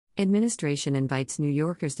Administration invites New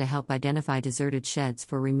Yorkers to help identify deserted sheds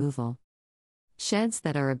for removal. Sheds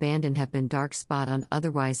that are abandoned have been dark spot on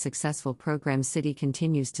otherwise successful program city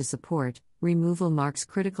continues to support. Removal marks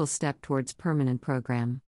critical step towards permanent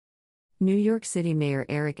program. New York City Mayor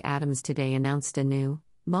Eric Adams today announced a new,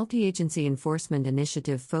 multi-agency enforcement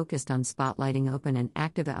initiative focused on spotlighting open and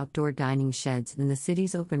active outdoor dining sheds in the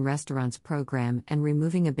city's open restaurants program and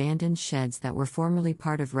removing abandoned sheds that were formerly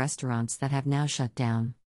part of restaurants that have now shut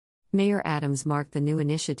down. Mayor Adams marked the new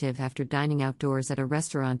initiative after dining outdoors at a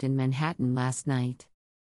restaurant in Manhattan last night.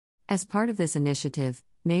 As part of this initiative,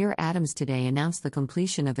 Mayor Adams today announced the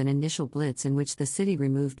completion of an initial blitz in which the city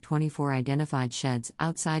removed 24 identified sheds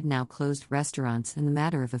outside now closed restaurants in the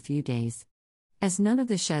matter of a few days. As none of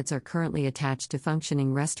the sheds are currently attached to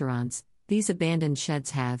functioning restaurants, these abandoned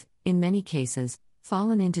sheds have, in many cases,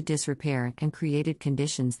 fallen into disrepair and created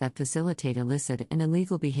conditions that facilitate illicit and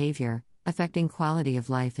illegal behavior, affecting quality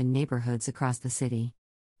of life in neighborhoods across the city.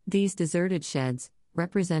 These deserted sheds,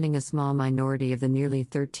 representing a small minority of the nearly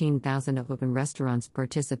 13,000 open restaurants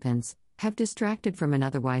participants, have distracted from an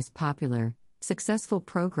otherwise popular, successful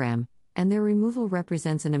program, and their removal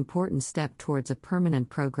represents an important step towards a permanent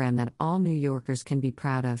program that all New Yorkers can be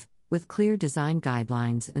proud of, with clear design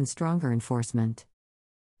guidelines and stronger enforcement.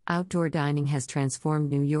 Outdoor dining has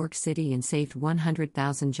transformed New York City and saved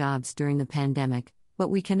 100,000 jobs during the pandemic, but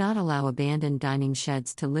we cannot allow abandoned dining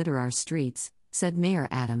sheds to litter our streets, said Mayor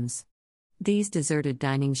Adams. These deserted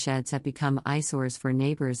dining sheds have become eyesores for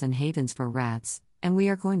neighbors and havens for rats, and we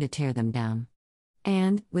are going to tear them down.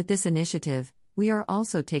 And, with this initiative, we are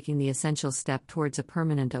also taking the essential step towards a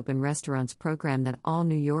permanent open restaurants program that all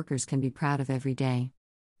New Yorkers can be proud of every day.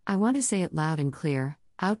 I want to say it loud and clear,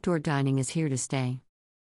 outdoor dining is here to stay.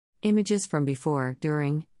 Images from before,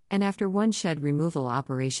 during, and after one shed removal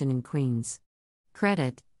operation in Queens.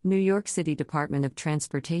 Credit, New York City Department of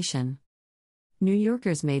Transportation. New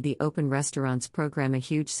Yorkers made the Open Restaurants program a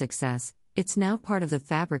huge success. It's now part of the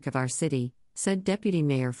fabric of our city, said Deputy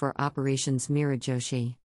Mayor for Operations Meera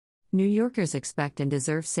Joshi. New Yorkers expect and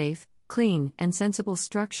deserve safe, clean, and sensible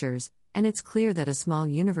structures, and it's clear that a small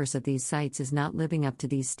universe of these sites is not living up to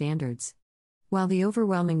these standards. While the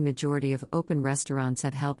overwhelming majority of open restaurants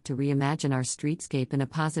have helped to reimagine our streetscape in a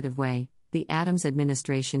positive way, the Adams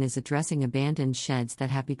administration is addressing abandoned sheds that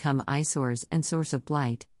have become eyesores and source of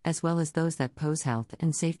blight, as well as those that pose health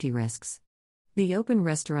and safety risks. The Open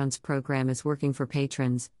Restaurants program is working for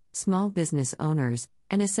patrons, small business owners,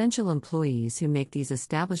 and essential employees who make these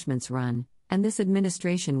establishments run, and this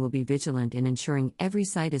administration will be vigilant in ensuring every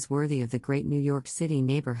site is worthy of the great New York City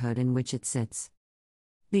neighborhood in which it sits.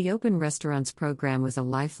 The Open Restaurants program was a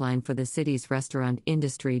lifeline for the city's restaurant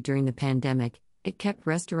industry during the pandemic. It kept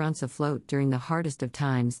restaurants afloat during the hardest of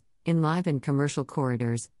times, enlivened commercial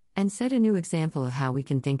corridors, and set a new example of how we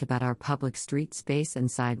can think about our public street space and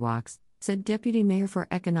sidewalks, said Deputy Mayor for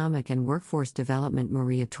Economic and Workforce Development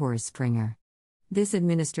Maria Torres Springer. This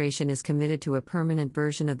administration is committed to a permanent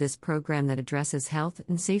version of this program that addresses health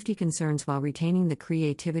and safety concerns while retaining the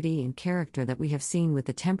creativity and character that we have seen with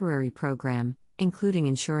the temporary program, including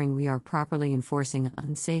ensuring we are properly enforcing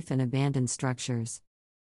unsafe and abandoned structures.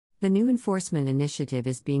 The new enforcement initiative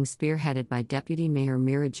is being spearheaded by Deputy Mayor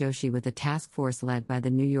Meera Joshi with a task force led by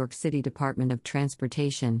the New York City Department of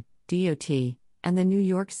Transportation, DOT, and the New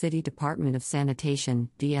York City Department of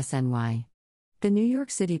Sanitation, DSNY. The New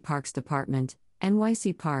York City Parks Department,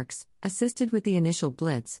 NYC Parks, assisted with the initial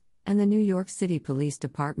blitz, and the New York City Police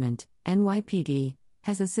Department, NYPD,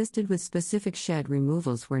 has assisted with specific shed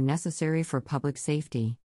removals where necessary for public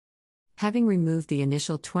safety. Having removed the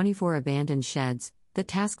initial 24 abandoned sheds, the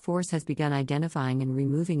task force has begun identifying and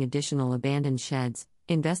removing additional abandoned sheds,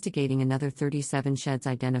 investigating another 37 sheds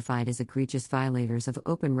identified as egregious violators of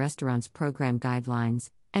Open Restaurants program guidelines,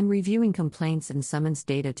 and reviewing complaints and summons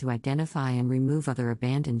data to identify and remove other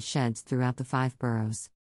abandoned sheds throughout the 5 boroughs.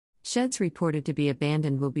 Sheds reported to be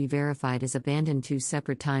abandoned will be verified as abandoned 2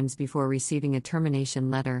 separate times before receiving a termination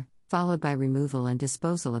letter, followed by removal and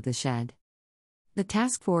disposal of the shed. The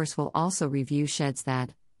task force will also review sheds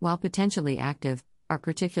that, while potentially active, are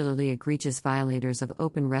particularly egregious violators of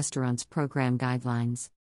Open Restaurants program guidelines.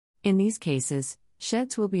 In these cases,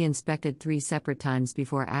 sheds will be inspected 3 separate times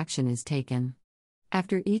before action is taken.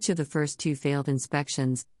 After each of the first 2 failed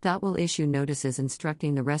inspections, DOT will issue notices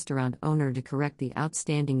instructing the restaurant owner to correct the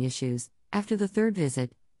outstanding issues. After the 3rd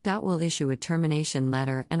visit, DOT will issue a termination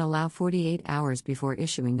letter and allow 48 hours before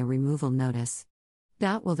issuing a removal notice.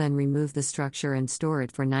 DOT will then remove the structure and store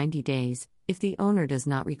it for 90 days. If the owner does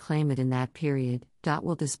not reclaim it in that period, DOT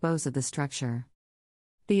will dispose of the structure.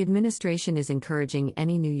 The administration is encouraging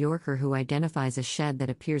any New Yorker who identifies a shed that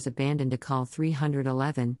appears abandoned to call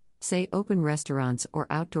 311 say open restaurants or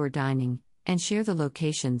outdoor dining, and share the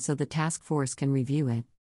location so the task force can review it.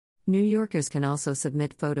 New Yorkers can also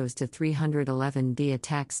submit photos to 311 via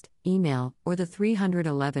text, email, or the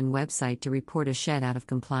 311 website to report a shed out of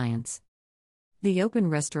compliance. The Open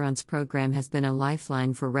Restaurants program has been a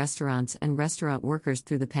lifeline for restaurants and restaurant workers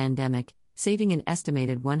through the pandemic, saving an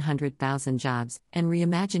estimated 100,000 jobs and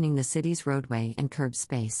reimagining the city's roadway and curb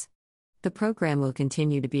space. The program will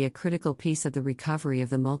continue to be a critical piece of the recovery of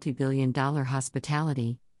the multi-billion-dollar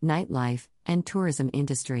hospitality, nightlife, and tourism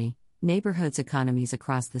industry, neighborhoods economies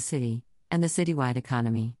across the city, and the citywide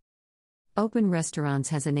economy. Open Restaurants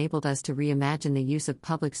has enabled us to reimagine the use of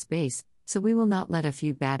public space, so we will not let a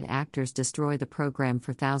few bad actors destroy the program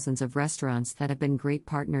for thousands of restaurants that have been great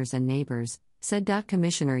partners and neighbors, said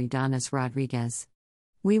Commissioner Ydanis Rodriguez.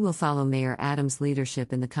 We will follow Mayor Adams'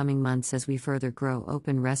 leadership in the coming months as we further grow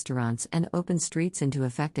open restaurants and open streets into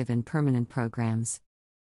effective and permanent programs.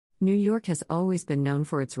 New York has always been known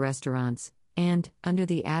for its restaurants, and, under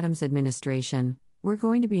the Adams administration, we're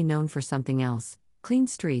going to be known for something else: clean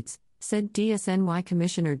streets, said DSNY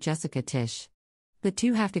Commissioner Jessica Tisch. The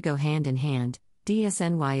two have to go hand in hand.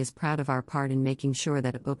 DSNY is proud of our part in making sure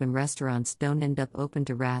that open restaurants don't end up open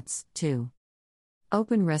to rats, too.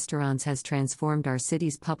 Open Restaurants has transformed our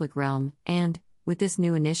city's public realm, and, with this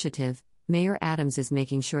new initiative, Mayor Adams is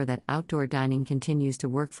making sure that outdoor dining continues to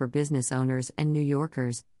work for business owners and New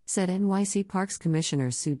Yorkers, said NYC Parks Commissioner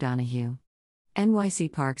Sue Donahue. NYC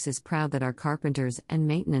Parks is proud that our carpenters and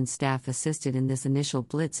maintenance staff assisted in this initial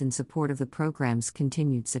blitz in support of the program's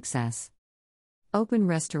continued success. Open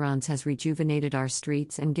Restaurants has rejuvenated our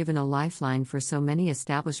streets and given a lifeline for so many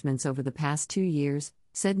establishments over the past 2 years,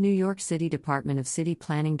 said New York City Department of City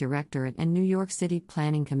Planning Director and New York City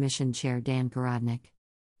Planning Commission Chair Dan Garodnick.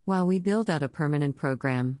 While we build out a permanent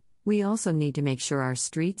program, we also need to make sure our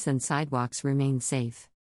streets and sidewalks remain safe.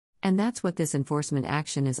 And that's what this enforcement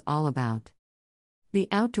action is all about. The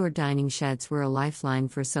outdoor dining sheds were a lifeline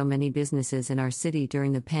for so many businesses in our city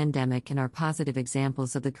during the pandemic and are positive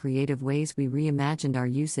examples of the creative ways we reimagined our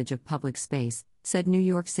usage of public space, said New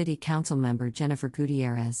York City Councilmember Jennifer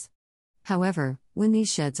Gutierrez. However, when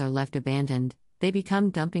these sheds are left abandoned, they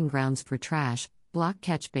become dumping grounds for trash, block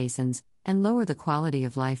catch basins, and lower the quality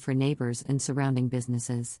of life for neighbors and surrounding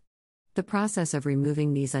businesses. The process of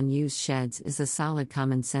removing these unused sheds is a solid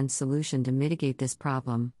common sense solution to mitigate this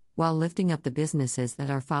problem, while lifting up the businesses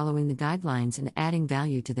that are following the guidelines and adding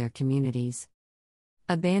value to their communities.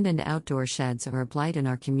 Abandoned outdoor sheds are a blight in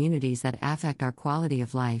our communities that affect our quality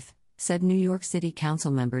of life, said New York City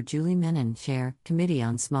Councilmember Julie Menin, Chair, Committee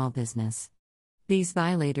on Small Business. These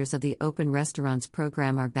violators of the Open Restaurants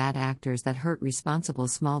program are bad actors that hurt responsible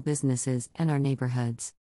small businesses and our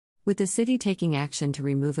neighborhoods. With the city taking action to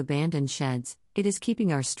remove abandoned sheds, it is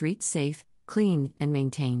keeping our streets safe, clean, and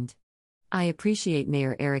maintained. I appreciate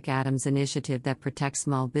Mayor Eric Adams' initiative that protects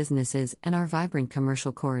small businesses and our vibrant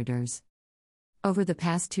commercial corridors. Over the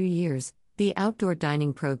past 2 years, the outdoor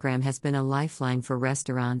dining program has been a lifeline for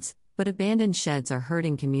restaurants, but abandoned sheds are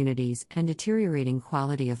hurting communities and deteriorating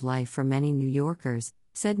quality of life for many New Yorkers,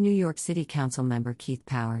 said New York City Councilmember Keith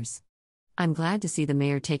Powers. I'm glad to see the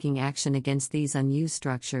mayor taking action against these unused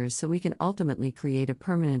structures so we can ultimately create a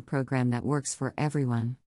permanent program that works for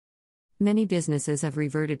everyone. Many businesses have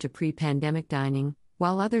reverted to pre-pandemic dining,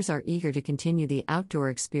 while others are eager to continue the outdoor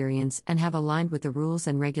experience and have aligned with the rules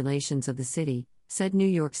and regulations of the city, said New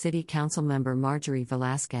York City Councilmember Marjorie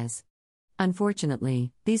Velasquez.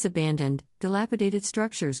 Unfortunately, these abandoned, dilapidated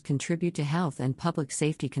structures contribute to health and public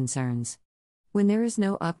safety concerns. When there is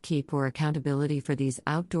no upkeep or accountability for these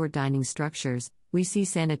outdoor dining structures, we see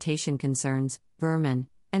sanitation concerns, vermin,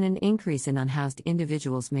 and an increase in unhoused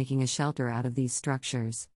individuals making a shelter out of these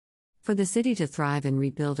structures. For the city to thrive and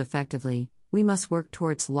rebuild effectively, we must work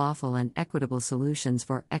towards lawful and equitable solutions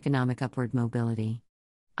for economic upward mobility.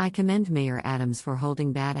 I commend Mayor Adams for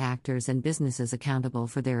holding bad actors and businesses accountable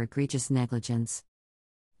for their egregious negligence.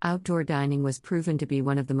 Outdoor dining was proven to be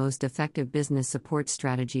one of the most effective business support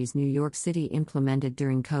strategies New York City implemented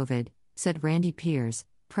during COVID, said Randy Piers,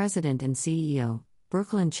 President and CEO,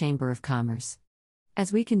 Brooklyn Chamber of Commerce.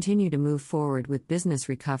 As we continue to move forward with business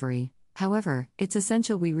recovery, however, it's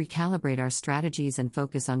essential we recalibrate our strategies and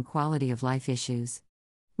focus on quality of life issues.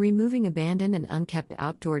 Removing abandoned and unkept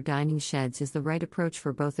outdoor dining sheds is the right approach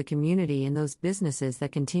for both the community and those businesses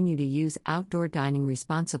that continue to use outdoor dining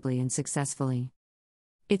responsibly and successfully.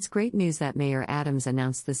 It's great news that Mayor Adams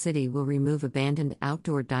announced the city will remove abandoned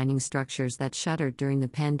outdoor dining structures that shuttered during the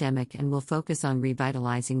pandemic and will focus on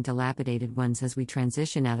revitalizing dilapidated ones as we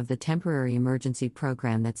transition out of the temporary emergency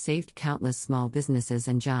program that saved countless small businesses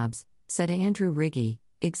and jobs, said Andrew Riggi,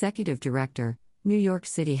 Executive Director, New York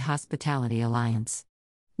City Hospitality Alliance.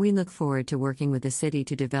 We look forward to working with the city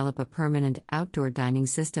to develop a permanent outdoor dining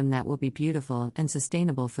system that will be beautiful and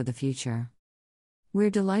sustainable for the future. We're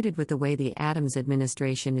delighted with the way the Adams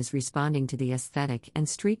administration is responding to the aesthetic and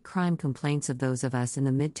street crime complaints of those of us in the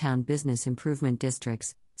Midtown Business Improvement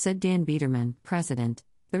Districts, said Dan Biederman, President,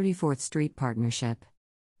 34th Street Partnership.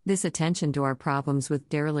 This attention to our problems with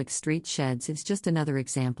derelict street sheds is just another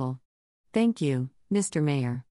example. Thank you, Mr. Mayor.